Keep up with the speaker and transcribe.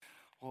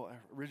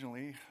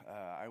Originally,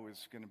 I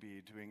was going to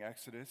be doing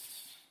Exodus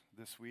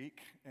this week,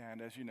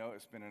 and as you know,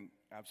 it's been an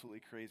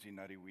absolutely crazy,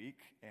 nutty week.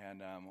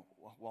 And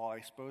while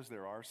I suppose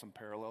there are some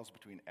parallels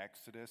between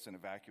Exodus and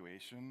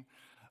evacuation,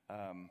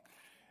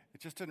 it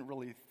just didn't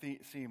really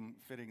seem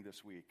fitting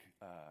this week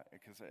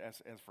because,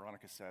 as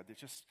Veronica said,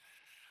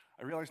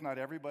 I realized not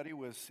everybody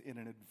was in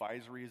an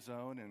advisory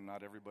zone, and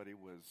not everybody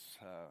was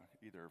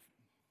either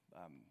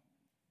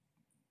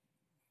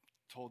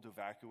told to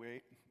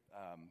evacuate.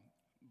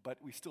 But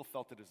we still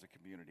felt it as a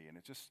community, and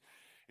it just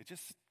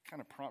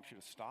kind of prompts you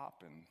to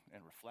stop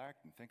and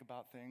reflect and think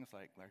about things.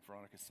 Like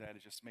Veronica said,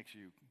 it just makes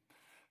you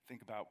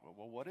think about,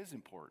 well, what is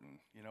important?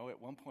 You know,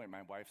 at one point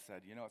my wife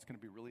said, it's going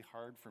to be really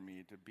hard for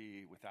me to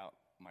be without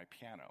my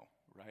piano,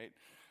 right?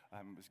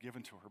 It was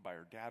given to her by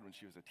her dad when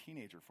she was a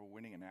teenager for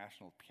winning a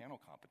national piano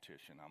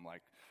competition. I'm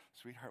like,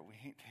 sweetheart, we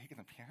ain't taking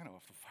the piano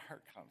if the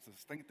fire comes.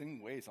 This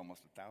thing weighs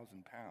almost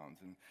 1,000 pounds,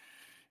 and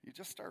you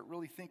just start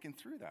really thinking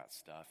through that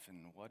stuff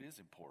and what is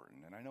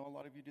important. And I know a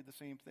lot of you did the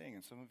same thing,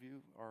 and some of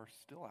you are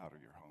still out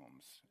of your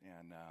homes.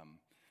 And,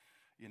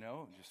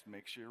 just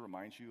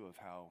reminds you of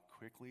how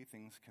quickly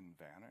things can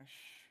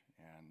vanish.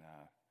 And,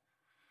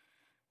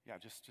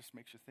 just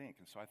makes you think.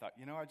 And so I thought,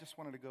 I just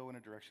wanted to go in a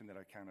direction that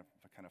I kind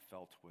of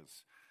felt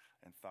was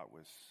and thought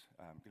was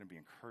going to be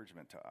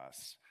encouragement to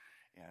us.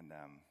 And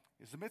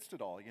amidst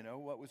it all,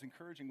 what was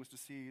encouraging was to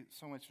see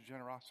so much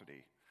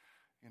generosity.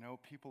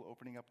 People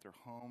opening up their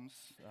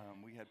homes.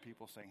 We had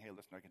people saying, hey,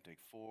 listen, I can take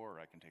 4 or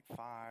I can take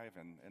 5.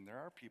 And there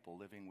are people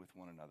living with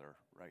one another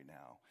right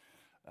now.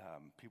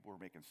 People were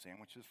making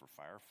sandwiches for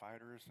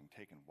firefighters and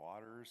taking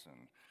waters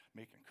and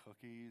making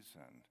cookies.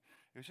 And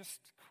it was just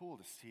cool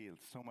to see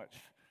so much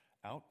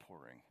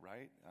outpouring,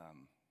 right?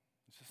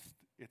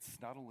 It's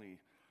not only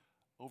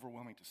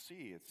overwhelming to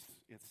see,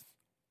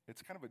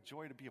 it's kind of a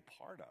joy to be a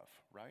part of,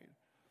 right?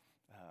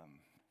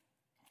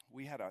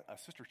 We had a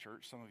sister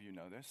church, some of you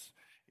know this,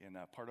 in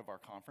part of our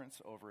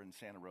conference over in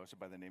Santa Rosa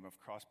by the name of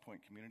Cross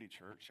Point Community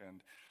Church.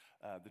 And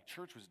the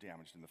church was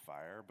damaged in the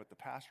fire, but the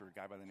pastor, a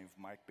guy by the name of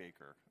Mike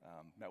Baker,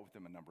 met with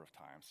them a number of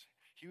times.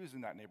 He was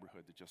in that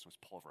neighborhood that just was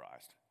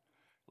pulverized,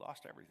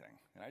 lost everything.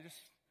 And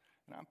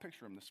I'm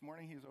picturing him. This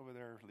morning he's over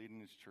there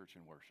leading his church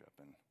in worship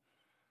and,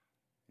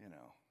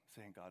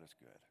 saying God is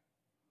good.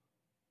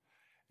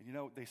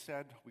 And they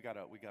said, we got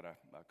a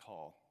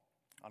call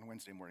on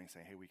Wednesday morning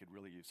saying, hey, we could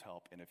really use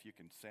help, and if you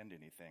can send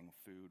anything,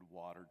 food,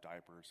 water,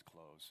 diapers,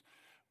 clothes,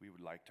 we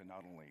would like to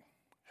not only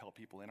help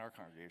people in our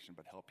congregation,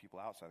 but help people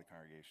outside the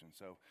congregation.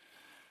 So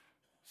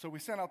we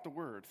sent out the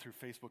word through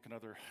Facebook and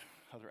other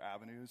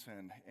avenues,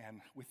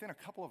 and within a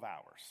couple of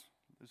hours,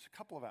 this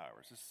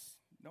is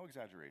no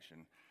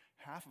exaggeration,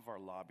 half of our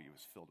lobby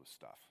was filled with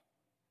stuff.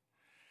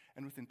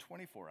 And within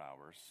 24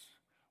 hours,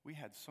 we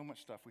had so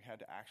much stuff we had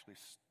to actually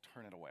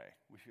turn it away.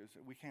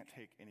 We can't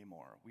take any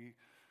more.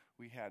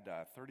 We had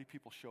 30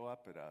 people show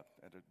up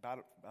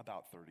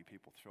about 30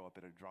 people show up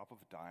at a drop of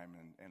a dime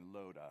and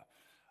load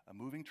a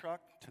moving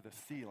truck to the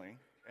ceiling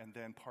and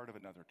then part of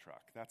another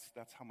truck.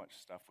 That's how much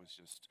stuff was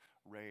just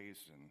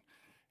raised, and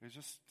it was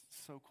just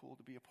so cool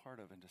to be a part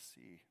of and to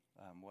see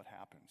what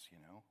happens,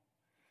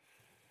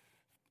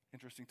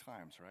 Interesting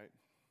times, right?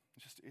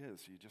 It just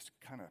is. You just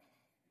kind of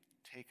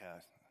take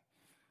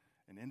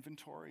an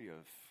inventory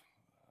of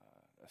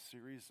a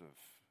series of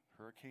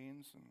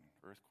hurricanes and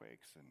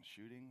earthquakes and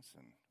shootings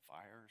and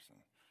fires, and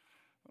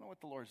I don't know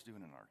what the Lord's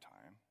doing in our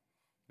time.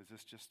 Is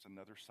this just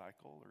another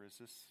cycle, or is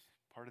this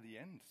part of the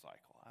end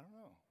cycle? I don't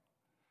know.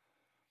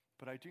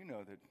 But I do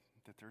know that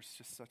there's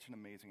just such an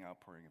amazing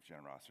outpouring of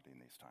generosity in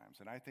these times,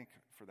 and I think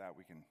for that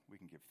we can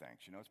give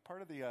thanks.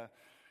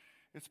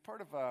 It's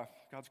part of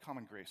God's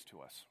common grace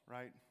to us,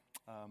 right?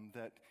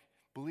 That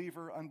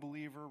believer,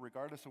 unbeliever,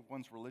 regardless of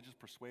one's religious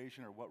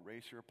persuasion or what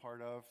race you're a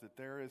part of, that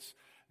there is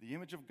the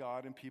image of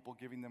God in people,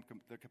 giving them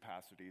the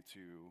capacity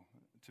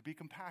to be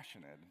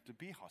compassionate, to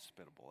be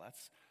hospitable.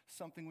 That's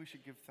something we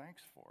should give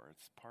thanks for.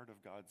 It's part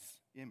of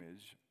God's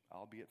image,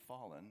 albeit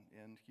fallen,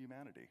 in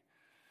humanity.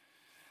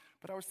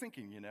 But I was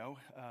thinking,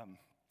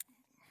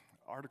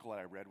 article that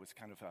I read was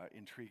kind of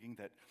intriguing,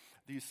 that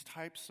these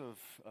types of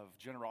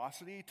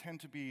generosity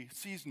tend to be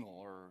seasonal,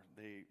 or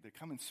they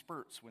come in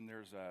spurts when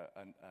there's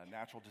a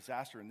natural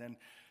disaster, and then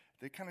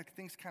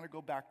things kind of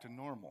go back to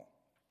normal.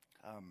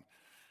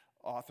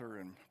 Author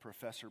and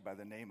professor by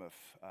the name of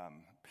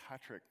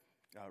Patrick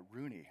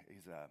Rooney,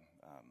 he's a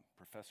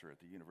professor at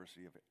the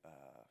University of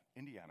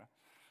Indiana.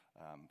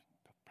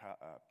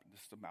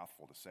 This is a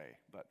mouthful to say,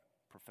 but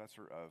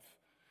professor of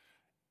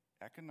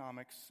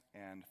economics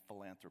and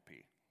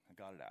philanthropy. I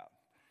got it out.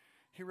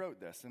 He wrote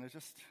this, and it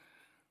just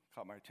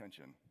caught my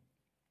attention.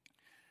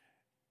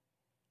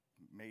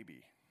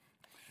 Maybe.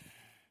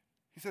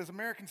 He says,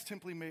 Americans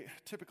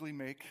typically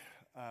make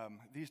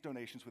these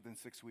donations within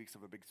 6 weeks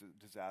of a big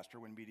disaster.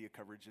 When media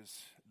coverage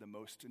is the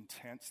most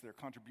intense, their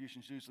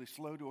contributions usually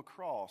slow to a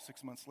crawl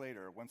 6 months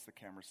later, once the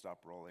cameras stop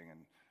rolling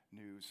and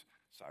news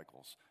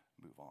cycles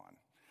move on.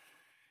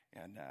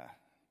 And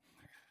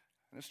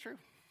it's true.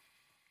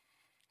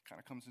 Kind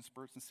of comes in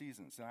spurts and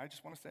seasons. And I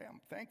just want to say I'm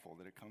thankful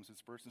that it comes in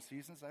spurts and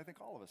seasons. I think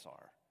all of us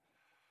are.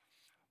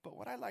 But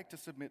what I like to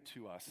submit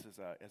to us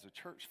as a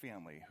church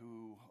family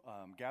who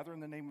gather in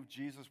the name of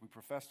Jesus, we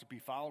profess to be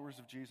followers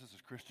of Jesus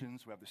as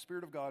Christians, who have the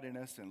Spirit of God in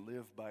us and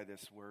live by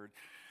this word,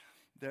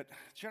 that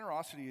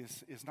generosity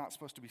is not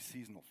supposed to be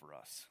seasonal for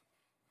us.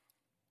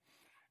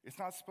 It's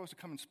not supposed to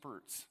come in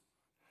spurts.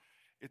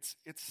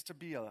 It's to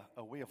be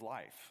a way of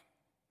life.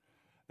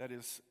 That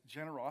is,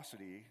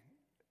 generosity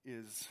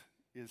is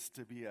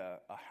to be a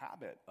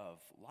habit of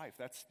life.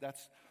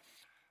 That's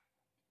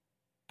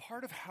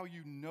part of how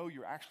you know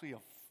you're actually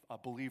a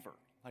believer.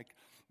 Like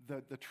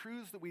the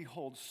truths that we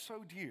hold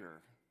so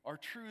dear are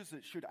truths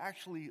that should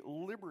actually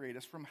liberate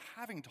us from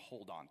having to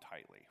hold on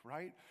tightly,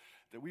 right?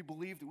 That we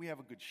believe that we have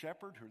a good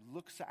shepherd who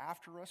looks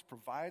after us,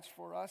 provides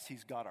for us.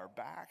 He's got our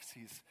backs.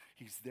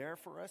 He's there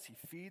for us. He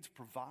feeds,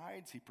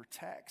 provides, he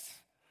protects.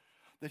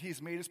 That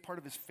he's made us part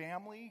of his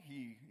family.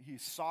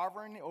 He's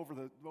sovereign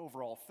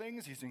over all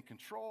things. He's in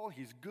control.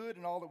 He's good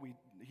in all that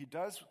he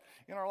does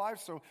in our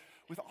lives. So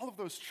with all of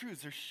those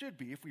truths, there should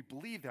be, if we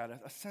believe that,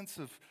 a sense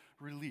of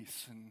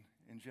release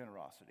and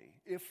generosity.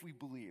 If we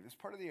believe. It's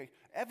part of the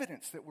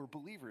evidence that we're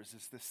believers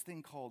is this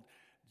thing called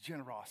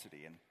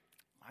generosity. And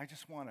I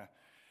just want to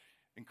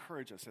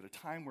encourage us at a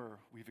time where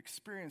we've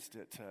experienced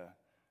it to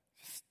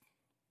just,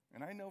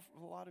 and I know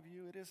for a lot of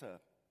you it is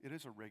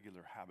a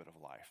regular habit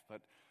of life,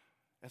 but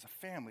as a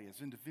family,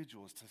 as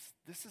individuals,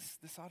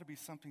 this ought to be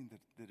something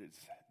that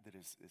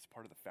is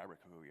part of the fabric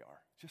of who we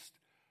are. Just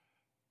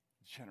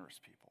generous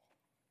people.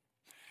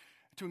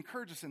 To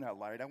encourage us in that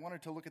light, I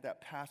wanted to look at that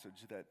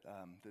passage that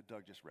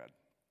Doug just read.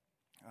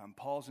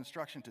 Paul's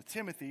instruction to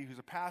Timothy, who's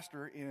a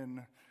pastor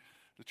in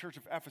the church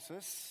of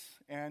Ephesus,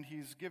 and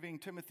he's giving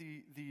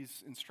Timothy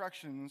these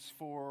instructions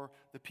for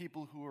the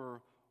people who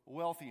are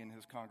wealthy in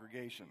his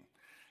congregation,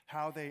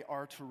 how they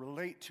are to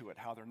relate to it,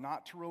 how they're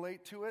not to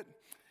relate to it,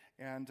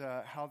 and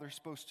how they're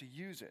supposed to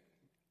use it.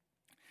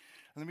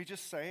 And let me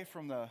just say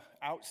from the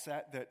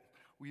outset that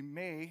we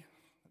may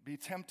be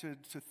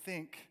tempted to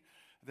think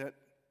that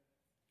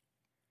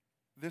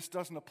this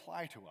doesn't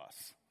apply to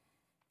us.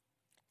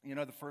 You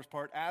know, the first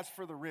part, as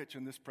for the rich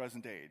in this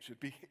present age, it'd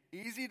be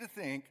easy to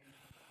think,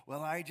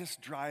 well, I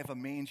just drive a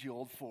mangy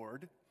old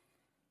Ford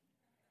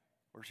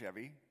or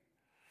Chevy.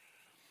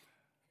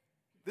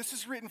 This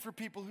is written for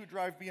people who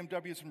drive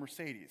BMWs and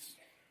Mercedes.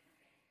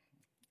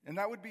 And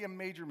that would be a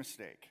major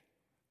mistake.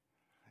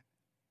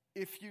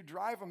 If you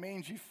drive a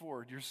mangy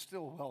Ford, you're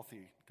still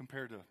wealthy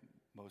compared to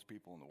most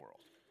people in the world.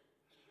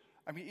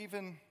 I mean,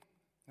 even,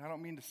 I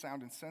don't mean to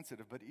sound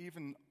insensitive, but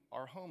even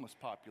our homeless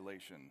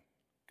population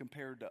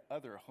compared to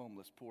other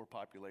homeless, poor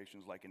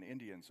populations like in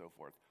India and so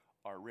forth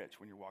are rich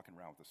when you're walking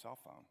around with a cell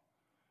phone.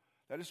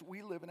 That is,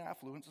 we live in an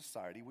affluent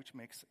society, which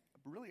makes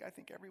really, I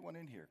think, everyone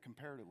in here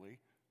comparatively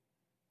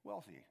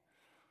wealthy.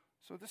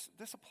 So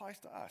this applies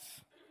to us.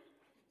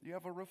 You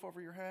have a roof over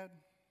your head,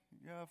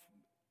 you have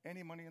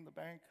any money in the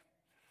bank,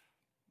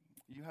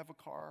 you have a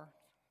car,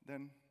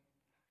 then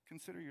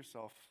consider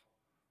yourself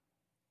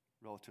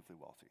relatively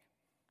wealthy.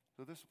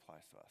 So this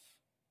applies to us.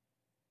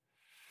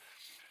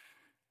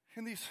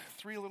 In these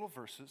 3 little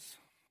verses,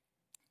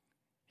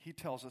 he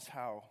tells us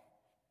how,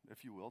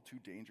 if you will, 2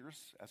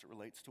 dangers as it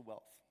relates to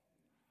wealth.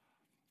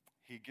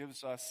 He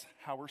gives us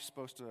how we're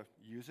supposed to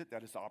use it,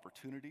 that is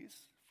opportunities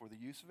for the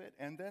use of it,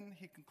 and then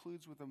he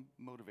concludes with a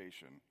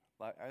motivation,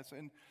 as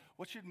in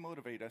what should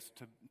motivate us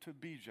to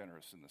be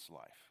generous in this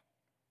life.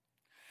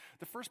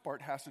 The first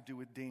part has to do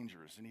with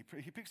dangers, and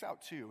he picks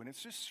out 2, and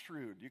it's just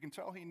shrewd. You can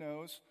tell he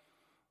knows,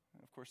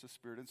 of course the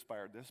Spirit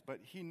inspired this, but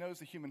he knows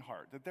the human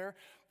heart, that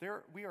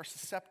we are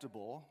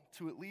susceptible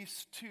to at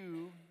least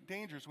 2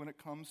 dangers when it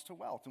comes to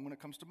wealth and when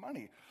it comes to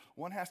money.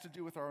 One has to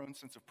do with our own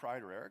sense of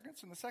pride or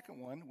arrogance, and the second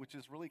one, which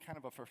is really kind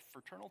of a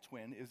fraternal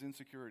twin, is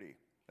insecurity,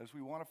 as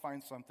we want to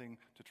find something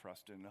to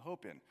trust in and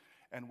hope in.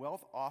 And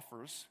wealth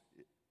offers,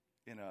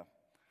 in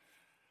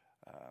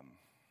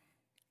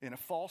a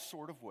false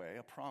sort of way,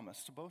 a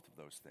promise to both of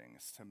those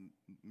things, to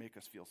make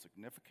us feel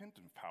significant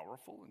and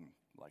powerful and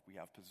like we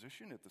have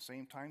position, at the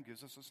same time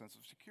gives us a sense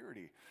of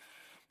security.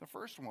 The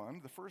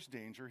first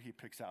danger he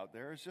picks out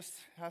there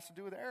has to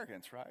do with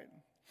arrogance, right?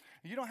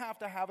 You don't have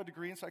to have a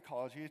degree in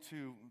psychology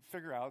to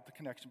figure out the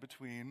connection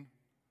between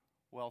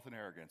wealth and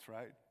arrogance,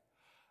 right?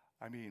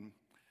 I mean,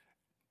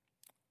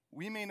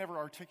 we may never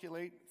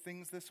articulate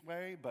things this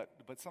way, but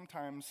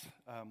sometimes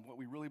what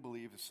we really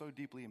believe is so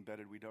deeply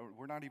embedded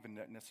we're not even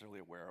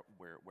necessarily aware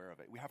of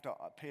it. We have to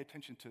pay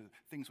attention to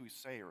things we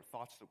say or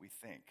thoughts that we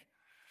think.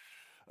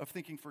 Of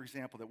thinking, for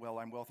example, that, well,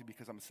 I'm wealthy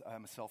because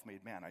I'm a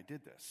self-made man. I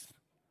did this.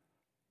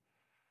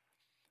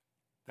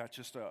 That's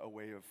just a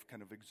way of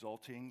kind of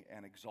exalting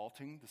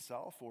the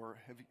self, or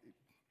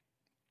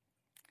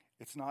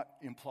it's not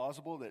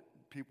implausible that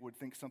people would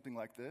think something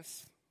like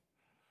this.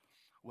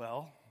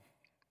 Well,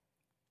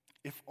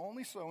 if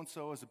only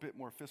so-and-so is a bit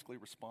more fiscally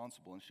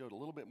responsible and showed a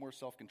little bit more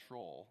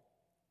self-control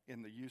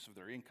in the use of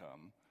their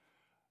income,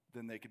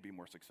 then they could be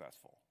more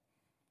successful.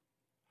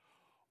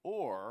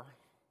 Or,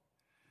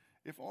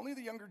 if only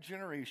the younger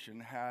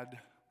generation had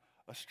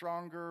a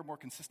stronger, more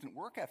consistent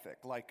work ethic,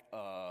 like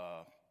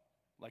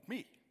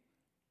me,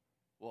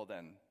 well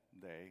then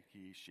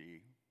he,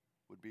 she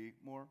would be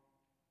more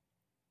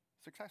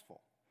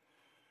successful.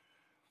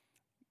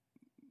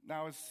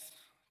 Now, as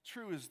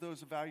true as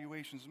those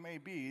evaluations may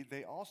be,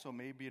 they also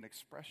may be an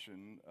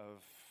expression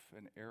of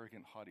an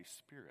arrogant, haughty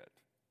spirit,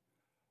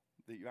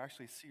 that you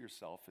actually see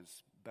yourself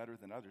as better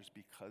than others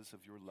because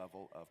of your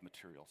level of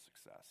material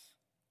success.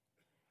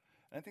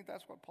 And I think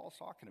that's what Paul's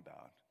talking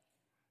about.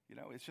 You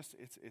know, it's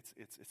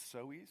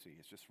so easy.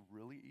 It's just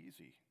really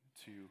easy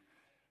to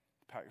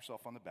pat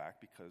yourself on the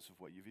back because of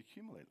what you've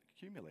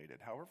accumulated,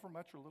 however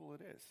much or little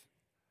it is.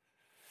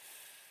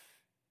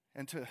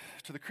 And to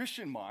the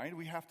Christian mind,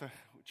 we have to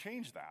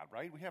change that,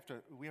 right? We have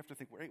to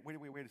think, wait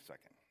a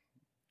second.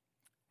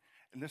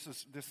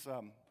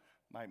 And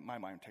my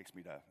mind takes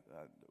me to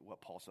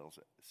what Paul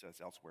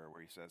says elsewhere,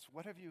 where he says,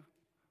 what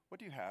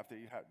do you have that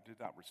you did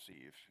not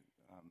receive?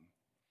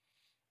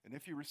 And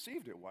if you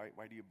received it,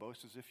 why do you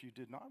boast as if you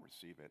did not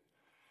receive it?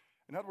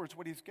 In other words,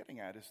 what he's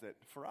getting at is that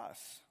for us,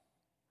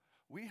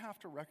 we have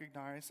to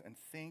recognize and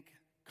think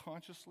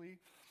consciously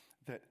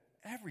that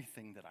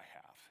everything that I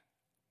have,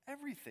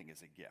 everything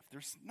is a gift.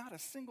 There's not a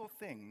single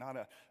thing, not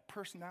a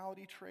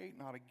personality trait,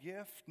 not a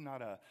gift,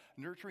 not a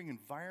nurturing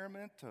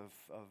environment of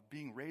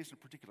being raised in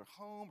a particular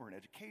home or an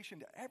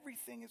education.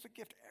 Everything is a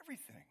gift,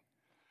 everything.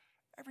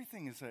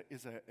 Everything is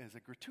a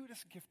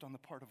gratuitous gift on the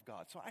part of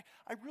God. So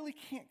I really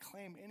can't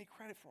claim any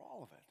credit for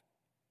all of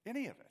it,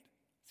 any of it.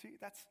 See,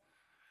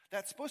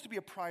 that's supposed to be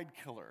a pride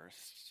killer.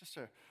 It's just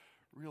a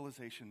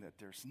realization that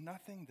there's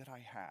nothing that I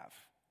have,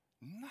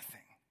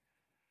 nothing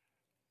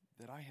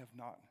that I have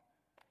not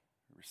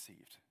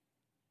received.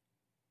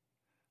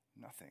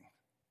 Nothing.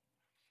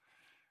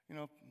 You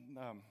know,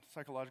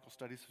 psychological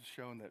studies have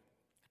shown that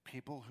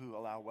people who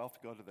allow wealth to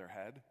go to their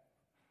head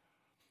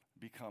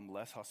become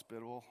less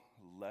hospitable,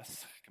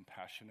 less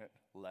compassionate,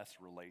 less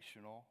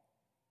relational.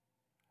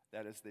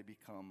 That is, they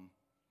become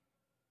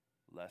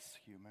less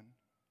human.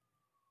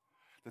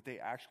 That they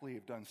actually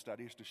have done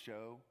studies to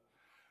show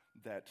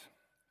that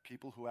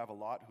people who have a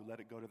lot, who let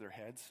it go to their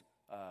heads,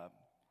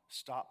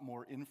 stop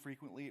more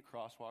infrequently at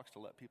crosswalks to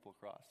let people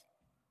cross.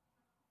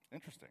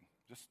 Interesting.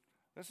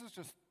 This is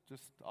just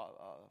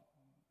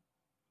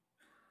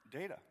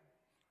data,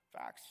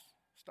 facts,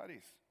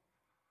 studies,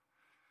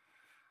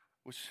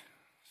 which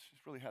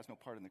really has no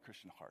part in the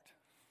Christian heart.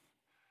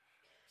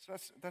 So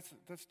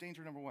that's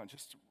danger number one,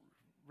 just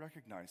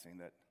recognizing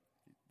that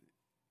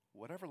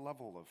whatever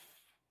level of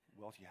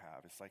wealth you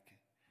have,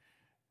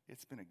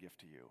 it's been a gift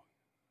to you.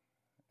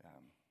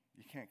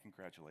 You can't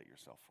congratulate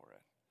yourself for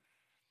it.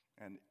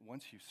 And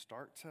once you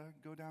start to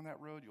go down that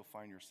road, you'll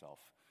find yourself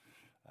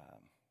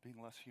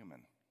being less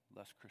human,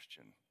 less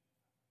Christian.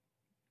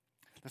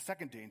 The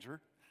second danger,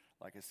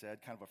 like I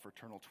said, kind of a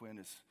fraternal twin,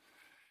 is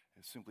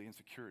simply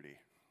insecurity.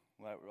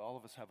 All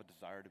of us have a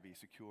desire to be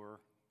secure,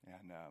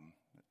 and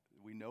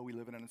we know we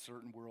live in an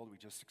uncertain world. We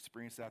just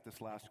experienced that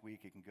this last week.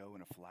 It can go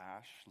in a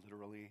flash,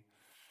 literally.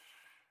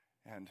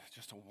 And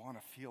just to want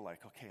to feel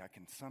like, okay, I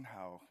can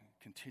somehow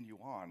continue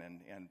on.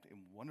 And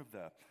one of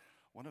the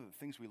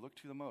things we look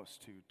to the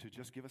most to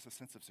just give us a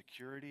sense of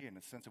security and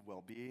a sense of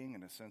well-being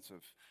and a sense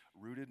of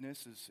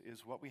rootedness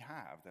is what we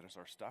have. That is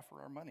our stuff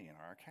or our money in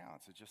our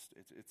accounts.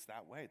 It's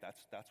that way.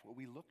 That's what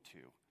we look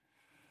to.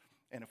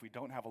 And if we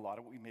don't have a lot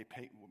of it, we may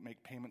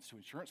make payments to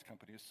insurance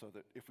companies so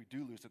that if we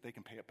do lose it, they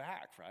can pay it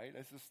back, right?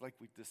 It's just like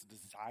this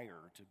desire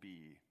to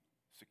be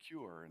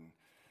secure. And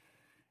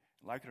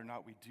like it or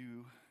not, we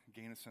do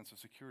gain a sense of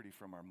security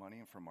from our money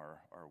and from our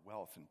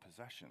wealth and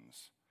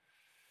possessions.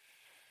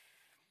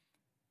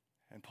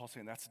 And Paul's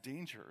saying that's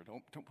danger.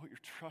 Don't put your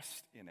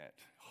trust in it.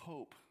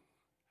 Hope.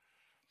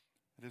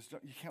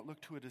 You can't look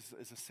to it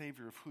as a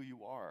savior of who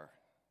you are.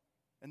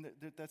 And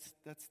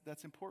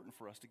that's important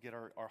for us to get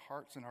our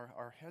hearts and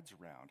our heads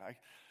around.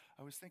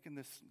 I was thinking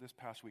this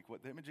past week,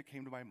 what the image that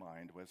came to my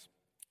mind was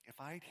if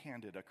I'd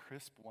handed a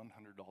crisp $100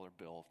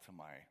 bill to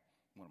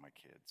one of my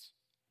kids,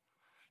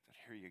 said,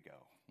 here you go,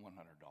 $100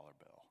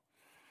 bill.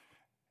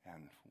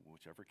 And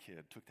whichever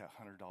kid took that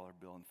 $100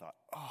 bill and thought,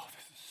 oh,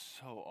 this is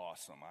so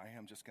awesome. I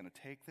am just going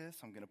to take this.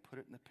 I'm going to put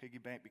it in the piggy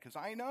bank because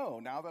I know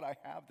now that I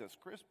have this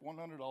crisp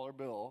 $100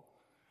 bill,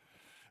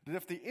 that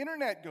if the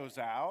internet goes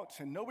out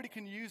and nobody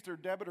can use their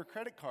debit or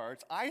credit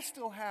cards, I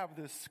still have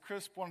this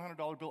crisp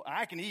 $100 bill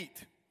I can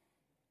eat.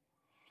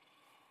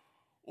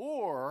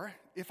 Or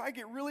if I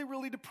get really,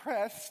 really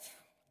depressed,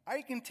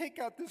 I can take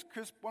out this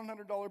crisp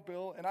 $100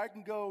 bill and I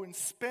can go and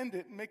spend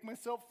it and make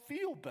myself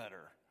feel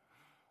better.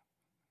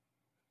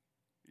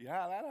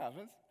 Yeah, that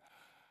happens.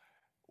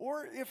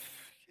 Or if,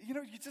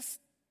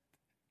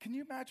 can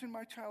you imagine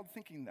my child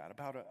thinking that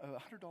about a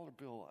 $100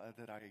 bill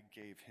that I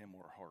gave him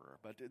or her?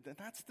 But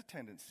that's the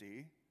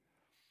tendency.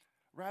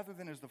 Rather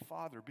than as the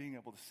father being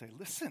able to say,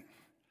 listen,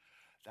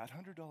 that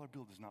 $100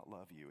 bill does not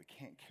love you. It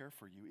can't care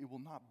for you. It will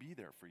not be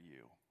there for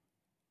you.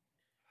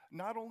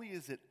 Not only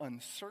is it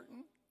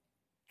uncertain,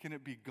 can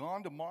it be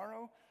gone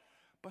tomorrow,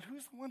 but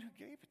who's the one who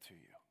gave it to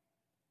you?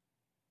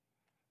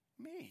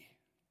 Me.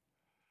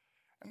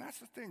 And that's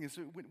the thing, is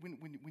that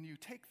when you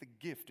take the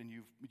gift and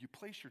you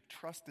place your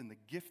trust in the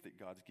gift that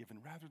God's given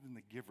rather than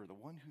the giver, the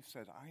one who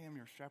said, I am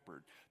your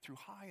shepherd, through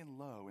high and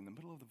low, in the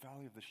middle of the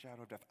valley of the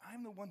shadow of death,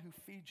 I'm the one who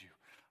feeds you.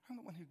 I'm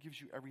the one who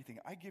gives you everything.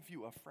 I give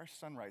you a fresh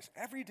sunrise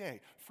every day,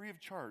 free of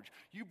charge.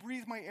 You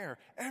breathe my air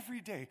every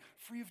day,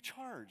 free of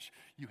charge.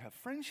 You have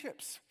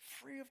friendships,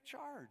 free of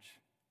charge.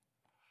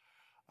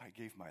 I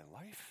gave my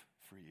life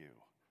for you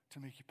to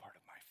make you part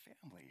of my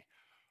family,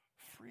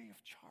 free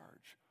of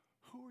charge.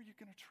 Who are you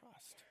going to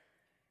trust?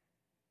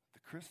 The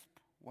crisp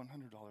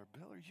 $100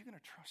 bill? Or are you going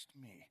to trust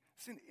me?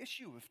 It's an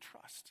issue of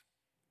trust.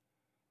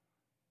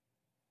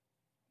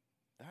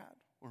 That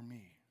or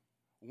me.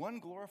 One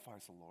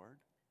glorifies the Lord,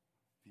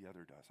 the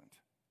other doesn't.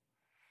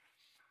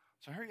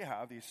 So here you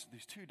have these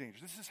two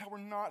dangers. This is how we're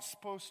not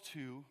supposed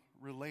to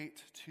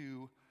relate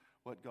to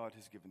what God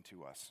has given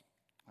to us.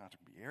 Not to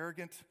be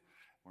arrogant.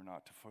 We're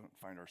not to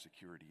find our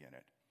security in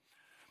it.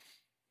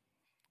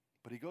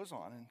 But he goes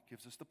on and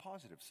gives us the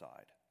positive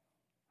side.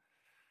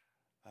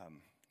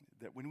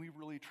 That when we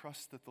really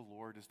trust that the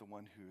Lord is the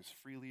one who has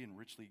freely and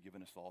richly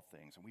given us all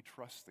things, and we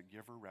trust the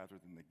giver rather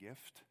than the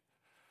gift,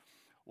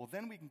 well,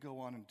 then we can go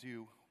on and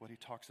do what he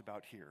talks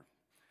about here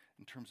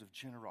in terms of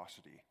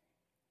generosity.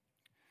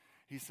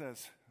 He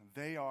says,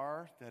 they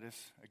are, that is,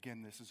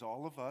 again, this is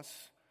all of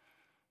us,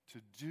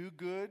 to do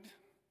good,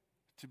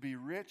 to be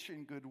rich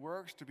in good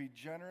works, to be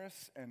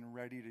generous and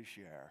ready to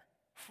share.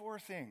 4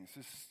 things.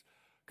 This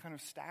kind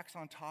of stacks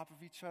on top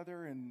of each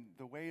other, and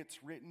the way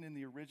it's written in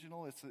the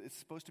original, it's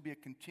supposed to be a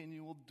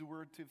continual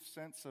durative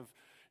sense of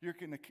you're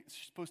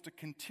supposed to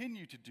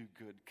continue to do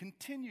good,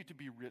 continue to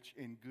be rich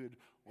in good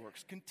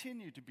works,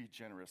 continue to be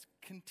generous,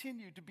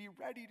 continue to be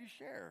ready to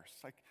share.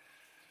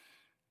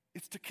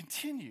 It's to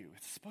continue.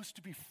 It's supposed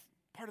to be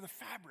part of the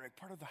fabric,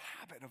 part of the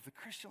habit of the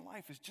Christian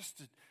life is just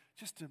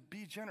to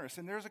be generous.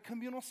 And there's a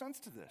communal sense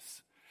to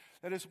this.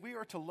 That is, we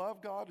are to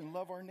love God and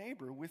love our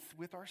neighbor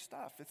with our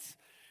stuff.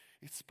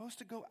 It's supposed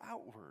to go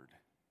outward.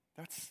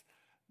 That's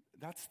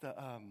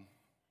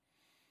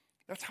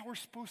how we're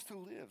supposed to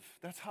live.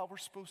 That's how we're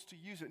supposed to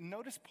use it. And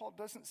notice Paul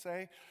doesn't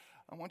say,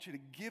 I want you to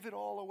give it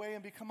all away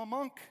and become a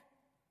monk.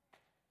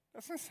 He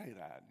doesn't say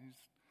that. He's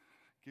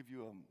give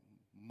you a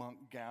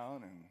monk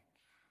gown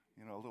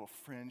and a little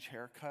fringe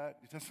haircut.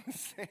 He doesn't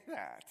say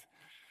that.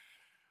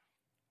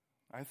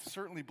 I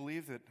certainly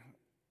believe that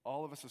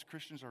all of us as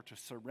Christians are to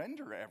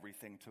surrender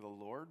everything to the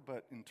Lord,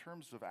 but in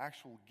terms of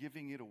actual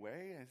giving it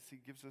away, as he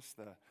gives us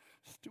the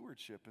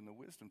stewardship and the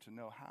wisdom to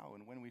know how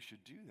and when we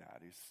should do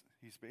that,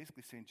 he's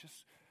basically saying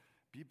just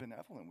be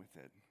benevolent with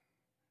it.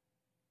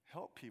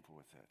 Help people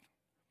with it.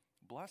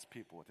 Bless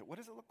people with it. What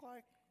does it look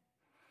like?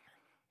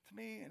 To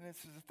me, and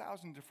it's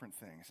 1,000 different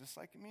things. It's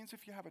like it means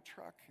if you have a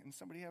truck and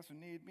somebody has a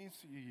need, it means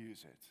that you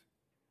use it.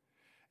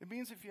 It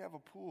means if you have a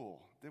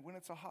pool, that when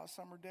it's a hot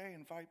summer day,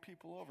 invite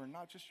people over,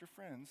 not just your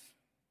friends,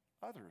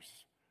 others.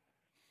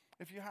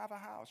 If you have a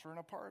house or an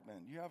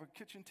apartment, you have a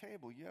kitchen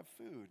table, you have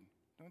food,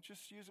 don't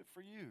just use it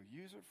for you,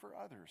 use it for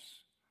others.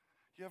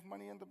 You have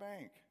money in the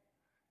bank,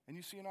 and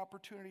you see an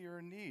opportunity or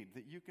a need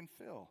that you can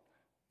fill,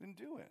 then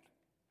do it.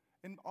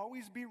 And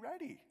always be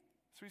ready.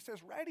 So he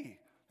says ready.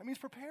 That means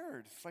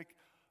prepared. It's like,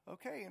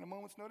 okay, in a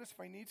moment's notice,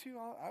 if I need to,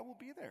 I will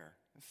be there.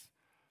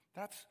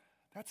 That's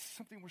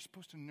something we're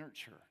supposed to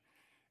nurture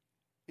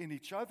in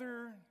each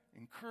other,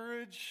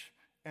 encourage,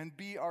 and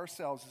be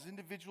ourselves as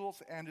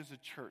individuals and as a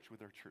church,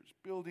 with our church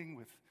building,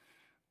 with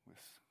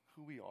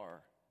who we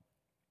are.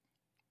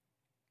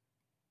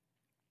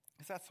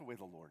 Because that's the way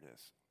the Lord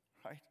is,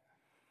 right?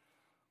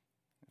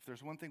 If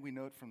there's one thing we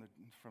note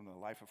from the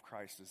life of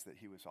Christ is that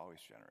he was always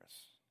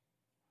generous.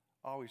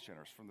 Always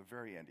generous from the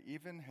very end.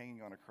 Even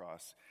hanging on a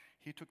cross,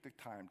 he took the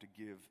time to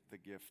give the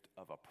gift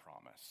of a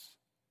promise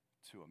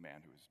to a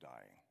man who was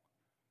dying.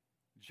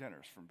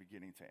 Generous from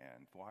beginning to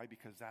end. Why?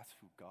 Because that's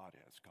who God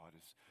is. God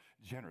is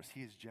generous.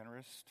 He is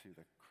generous to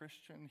the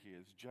Christian. He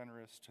is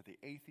generous to the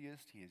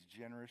atheist. He is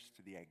generous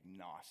to the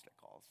agnostic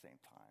all at the same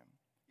time,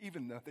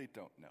 even though they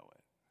don't know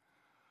it.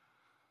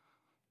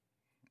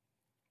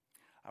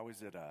 I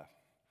was at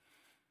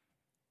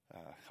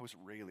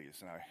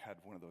Rayleigh's, and I had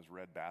one of those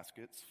red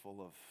baskets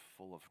full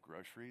of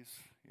groceries.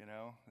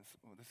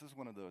 This is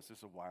one of those. This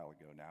is a while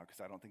ago now, because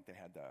I don't think they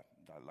had the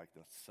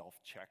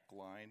self-check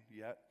line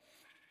yet.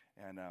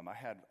 And I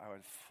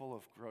was full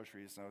of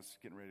groceries, and I was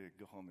getting ready to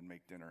go home and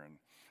make dinner,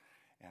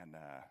 and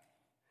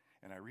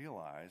I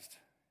realized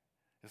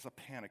it's a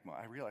panic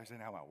moment. I realized I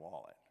didn't have my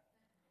wallet.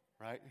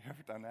 Right? You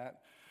ever done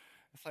that?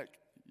 It's like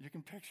you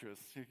can picture it.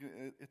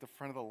 At the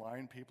front of the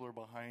line, people are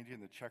behind you,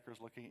 and the checker's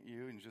looking at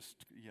you, and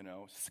just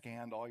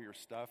scanned all your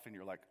stuff, and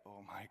you're like,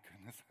 oh my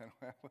goodness,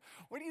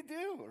 what do you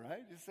do?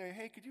 Right? You say,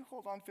 hey, could you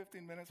hold on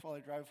 15 minutes while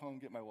I drive home,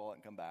 get my wallet,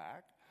 and come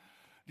back?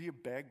 Do you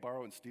beg,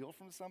 borrow, and steal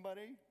from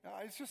somebody?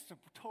 It's just a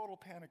total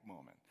panic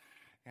moment.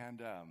 And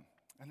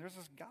there's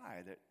this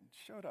guy that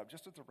showed up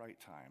just at the right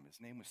time. His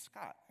name was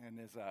Scott, and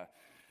is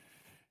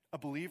a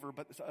believer,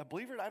 but a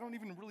believer I don't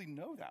even really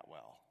know that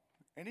well.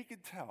 And he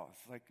could tell.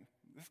 It's like,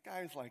 this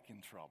guy's like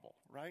in trouble,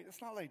 right? It's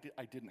not like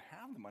I didn't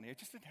have the money. I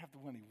just didn't have the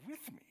money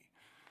with me.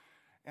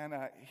 And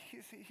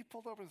he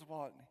pulled over his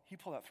wallet, and he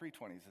pulled out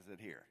 320s and said,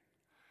 here.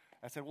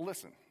 I said, well,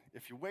 listen,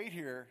 if you wait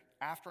here,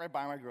 after I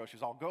buy my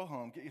groceries, I'll go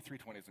home, get you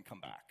 320s, and come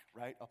back,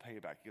 right? I'll pay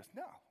you back. He goes,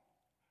 no.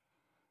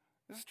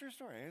 This is a true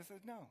story. I said,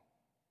 no.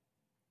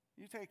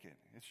 You take it.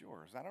 It's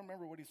yours. I don't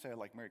remember what he said,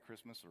 like Merry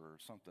Christmas or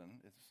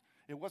something.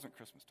 It wasn't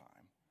Christmas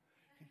time.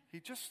 He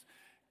just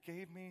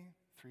gave me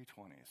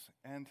 320s,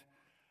 and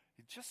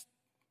he just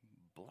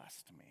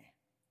blessed me.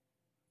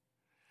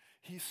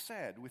 He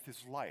said with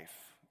his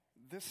life,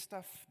 this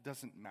stuff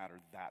doesn't matter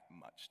that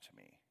much to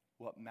me.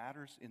 What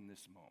matters in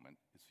this moment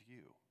is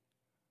you.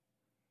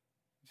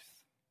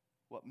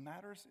 What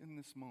matters in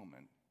this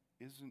moment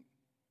isn't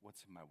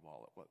what's in my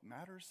wallet. What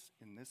matters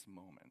in this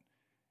moment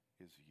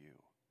is you.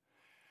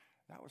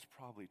 That was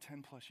probably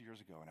 10 plus years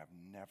ago, and I've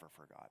never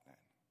forgotten it.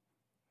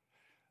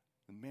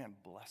 The man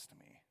blessed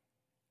me.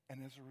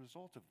 And as a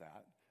result of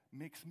that,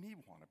 makes me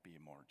want to be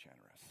more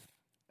generous.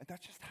 And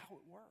that's just how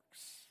it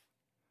works.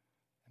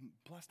 And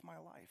blessed my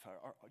life.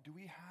 Do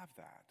we have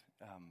that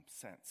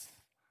sense?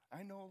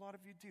 I know a lot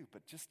of you do,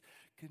 but just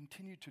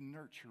continue to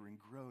nurture and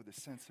grow the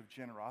sense of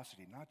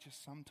generosity, not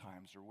just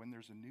sometimes or when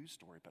there's a news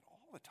story, but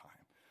all the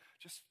time.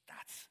 Just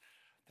that's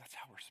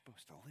how we're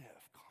supposed to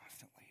live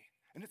constantly.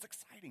 And it's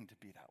exciting to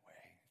be that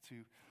way,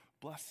 to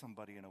bless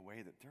somebody in a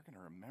way that they're going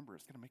to remember.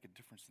 It's going to make a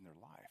difference in their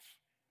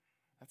life.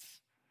 That's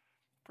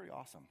pretty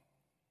awesome.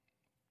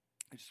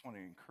 I just want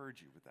to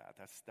encourage you with that.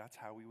 That's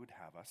how we would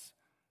have us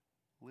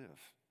live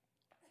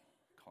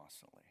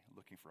constantly,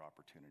 looking for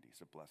opportunities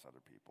to bless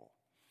other people.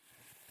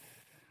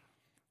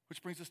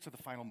 Which brings us to the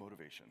final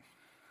motivation.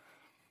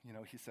 You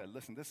know, he said,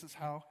 listen, this is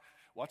how,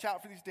 watch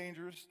out for these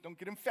dangers. Don't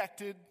get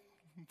infected.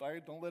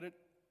 Don't let it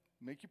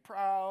make you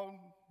proud.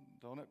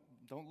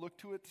 Don't look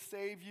to it to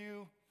save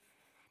you.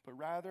 But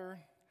rather,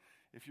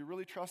 if you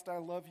really trust I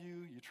love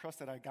you, you trust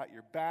that I got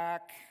your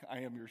back, I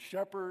am your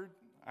shepherd,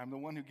 I'm the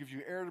one who gives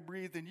you air to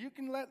breathe, then you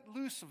can let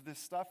loose of this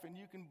stuff and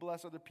you can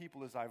bless other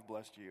people as I've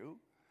blessed you.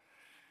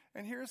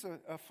 And here's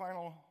a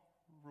final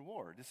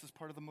reward. This is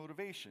part of the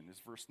motivation, is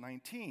verse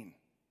 19.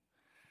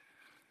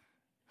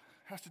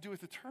 It has to do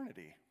with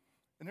eternity.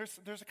 And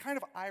there's a kind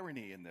of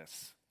irony in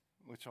this,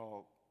 which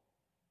I'll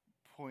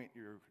point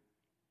your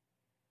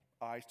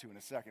eyes to in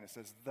a second. It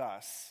says,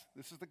 thus,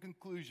 this is the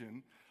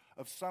conclusion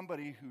of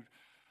somebody who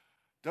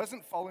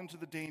doesn't fall into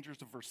the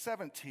dangers of verse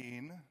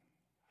 17,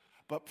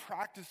 but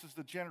practices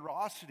the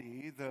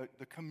generosity, the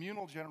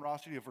communal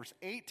generosity of verse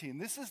 18.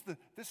 This is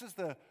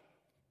the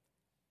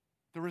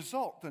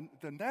result,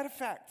 the net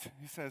effect.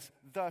 He says,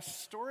 thus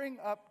storing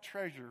up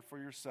treasure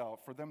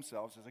for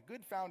themselves as a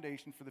good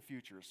foundation for the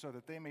future, so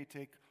that they may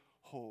take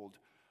hold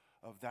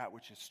of that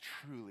which is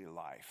truly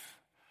life.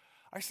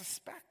 I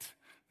suspect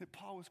that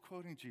Paul was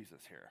quoting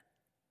Jesus here.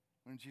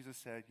 When Jesus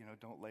said,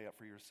 don't lay up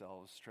for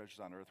yourselves treasures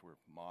on earth where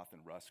moth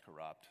and rust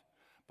corrupt,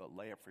 but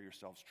lay up for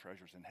yourselves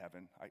treasures in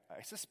heaven.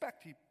 I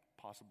suspect he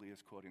possibly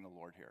is quoting the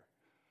Lord here.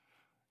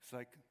 It's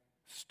like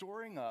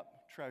storing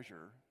up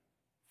treasure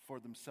for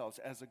themselves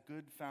as a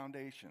good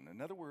foundation.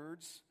 In other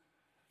words,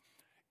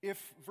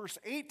 if verse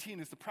 18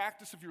 is the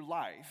practice of your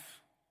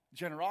life,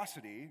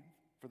 generosity,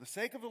 for the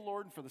sake of the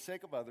Lord and for the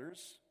sake of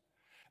others,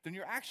 then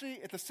you're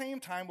actually, at the same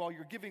time, while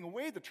you're giving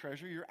away the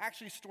treasure, you're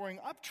actually storing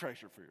up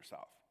treasure for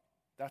yourself.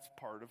 That's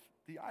part of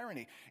the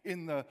irony.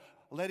 In the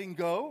letting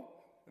go,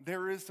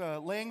 there is a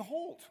laying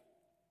hold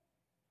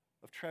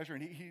of treasure.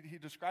 And he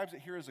describes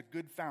it here as a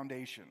good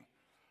foundation.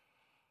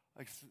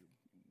 Like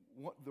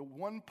the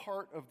one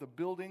part of the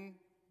building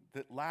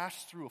that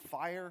lasts through a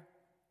fire,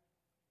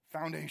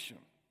 foundation,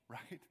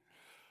 right?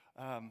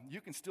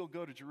 You can still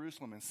go to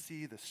Jerusalem and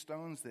see the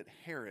stones that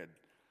Herod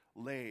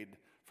laid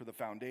for the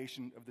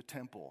foundation of the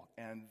temple.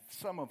 And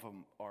some of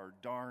them are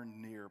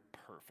darn near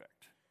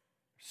perfect.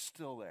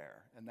 Still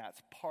there. And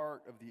that's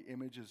part of the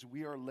images.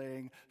 We are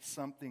laying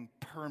something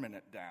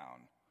permanent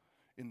down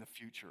in the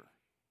future.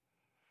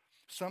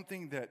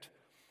 Something that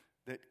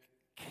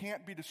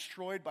can't be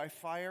destroyed by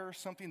fire,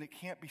 something that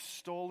can't be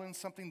stolen,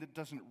 something that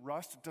doesn't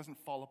rust, it doesn't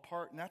fall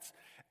apart. And that's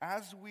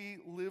as we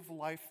live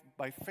life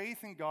by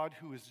faith in God,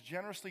 who has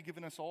generously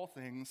given us all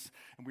things,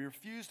 and we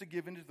refuse to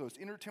give into those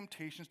inner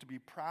temptations to be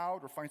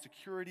proud or find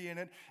security in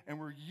it, and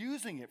we're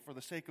using it for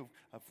the sake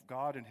of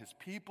God and his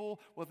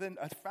people, well then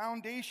a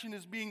foundation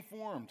is being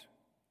formed.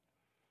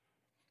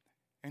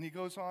 And he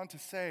goes on to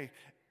say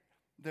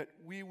that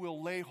we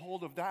will lay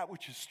hold of that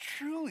which is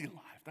truly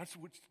life. That's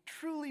what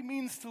truly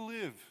means to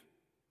live.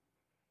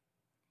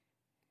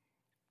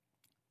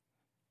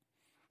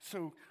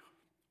 So,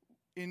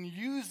 in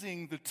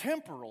using the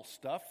temporal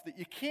stuff that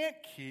you can't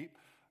keep,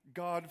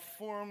 God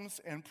forms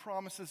and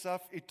promises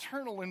us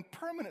eternal and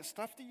permanent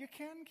stuff that you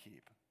can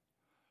keep.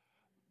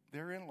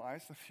 Therein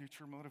lies the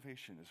future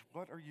motivation, is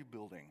what are you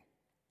building?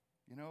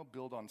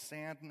 Build on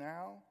sand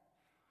now,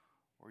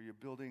 or are you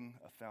building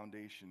a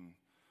foundation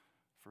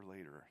for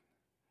later?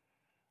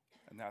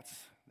 And that's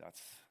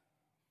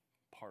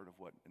part of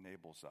what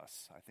enables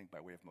us, I think, by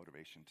way of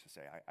motivation to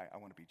say, I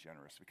want to be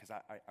generous because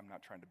I'm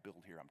not trying to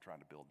build here, I'm trying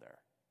to build there.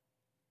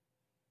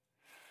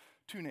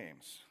 2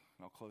 names,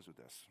 and I'll close with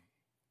this.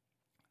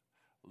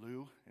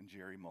 Lou and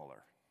Jerry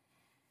Muller.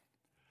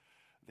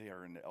 They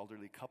are an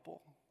elderly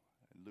couple.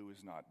 Lou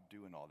is not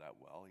doing all that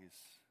well.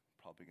 He's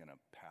probably going to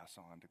pass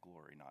on to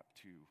glory not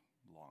too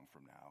long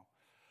from now.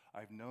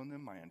 I've known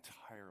them my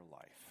entire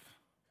life.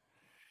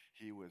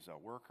 He was a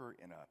worker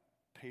in a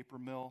paper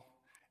mill,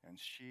 and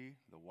she,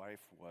 the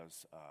wife,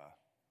 was a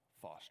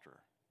foster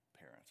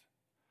parent.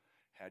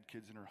 Had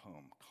kids in her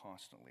home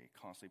constantly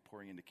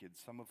pouring into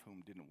kids, some of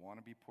whom didn't want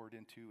to be poured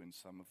into and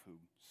some of whom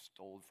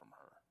stole from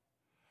her.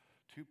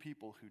 Two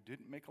people who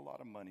didn't make a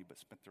lot of money but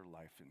spent their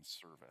life in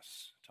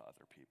service to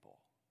other people.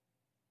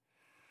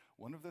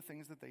 One of the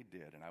things that they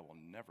did, and I will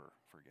never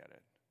forget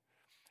it,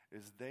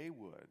 is they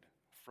would,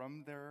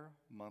 from their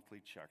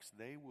monthly checks,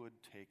 they would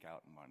take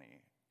out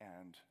money,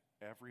 and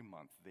every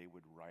month they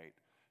would write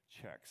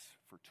checks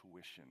for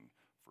tuition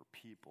for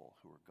people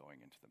who were going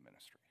into the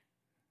ministry.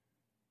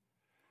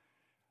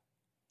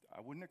 I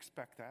wouldn't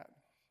expect that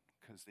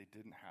because they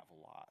didn't have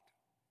a lot,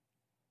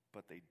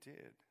 but they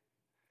did.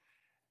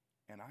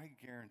 And I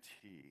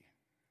guarantee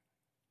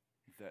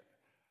that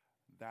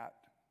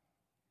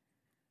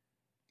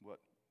what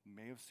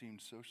may have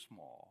seemed so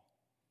small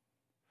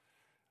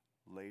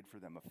laid for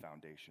them a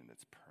foundation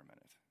that's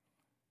permanent.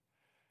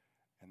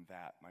 And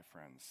that, my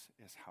friends,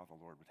 is how the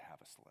Lord would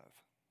have us live.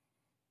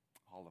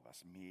 All of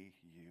us, me,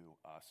 you,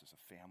 us as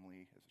a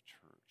family, as a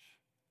church,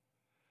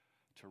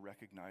 to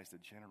recognize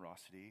that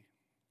generosity,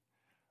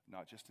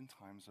 not just in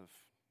times of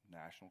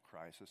national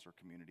crisis or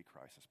community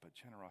crisis, but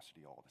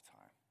generosity all the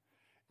time,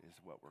 is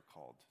what we're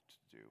called to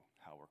do,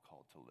 how we're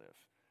called to live.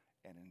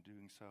 And in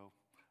doing so,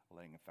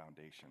 laying a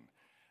foundation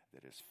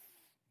that is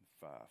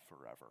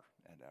forever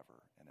and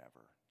ever and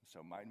ever. So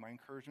my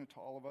encouragement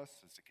to all of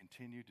us is to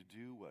continue to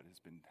do what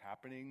has been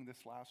happening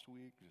this last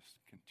week. Just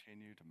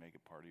continue to make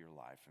it part of your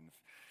life. And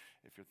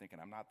if you're thinking,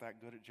 I'm not that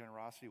good at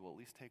generosity, well,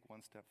 at least take one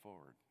step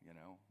forward,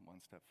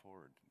 one step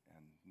forward.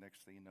 And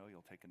next thing you know,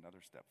 you'll take another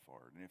step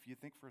forward. And if you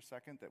think for a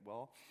second that,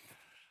 well,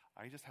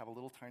 I just have a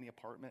little tiny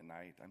apartment and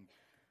I'm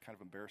kind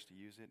of embarrassed to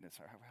use it, and it's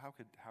how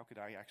could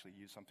I actually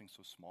use something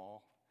so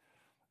small?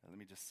 Let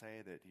me just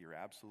say that you're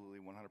absolutely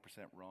 100%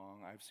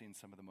 wrong. I've seen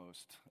some of the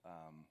most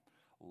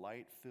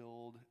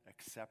light-filled,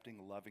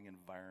 accepting, loving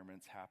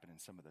environments happen in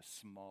some of the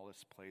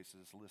smallest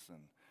places.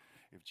 Listen,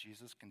 if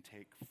Jesus can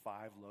take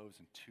 5 loaves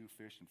and 2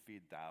 fish and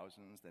feed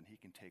thousands, then he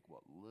can take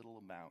what little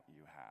amount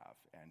you have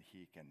and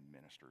he can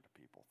minister to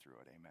people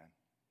through it. Amen.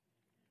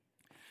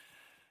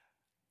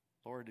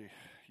 Lord,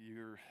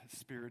 your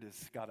Spirit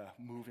has got to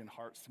move in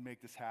hearts to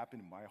make this happen,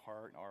 in my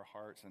heart and our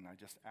hearts, and I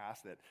just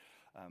ask that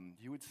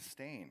you would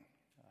sustain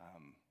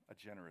a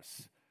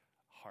generous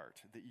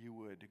heart, that you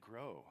would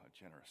grow a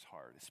generous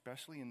heart,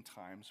 especially in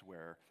times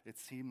where it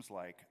seems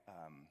like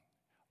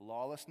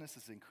lawlessness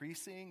is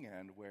increasing,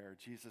 and where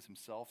Jesus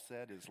himself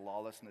said, as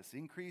lawlessness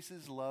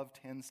increases, love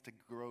tends to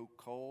grow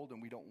cold,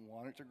 and we don't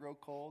want it to grow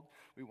cold.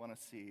 We want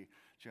to see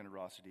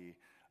generosity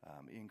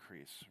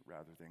increase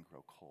rather than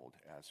grow cold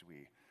as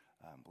we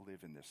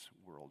live in this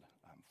world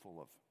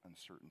full of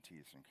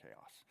uncertainties and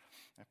chaos.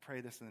 I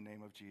pray this in the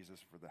name of Jesus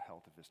for the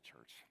health of his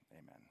church.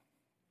 Amen.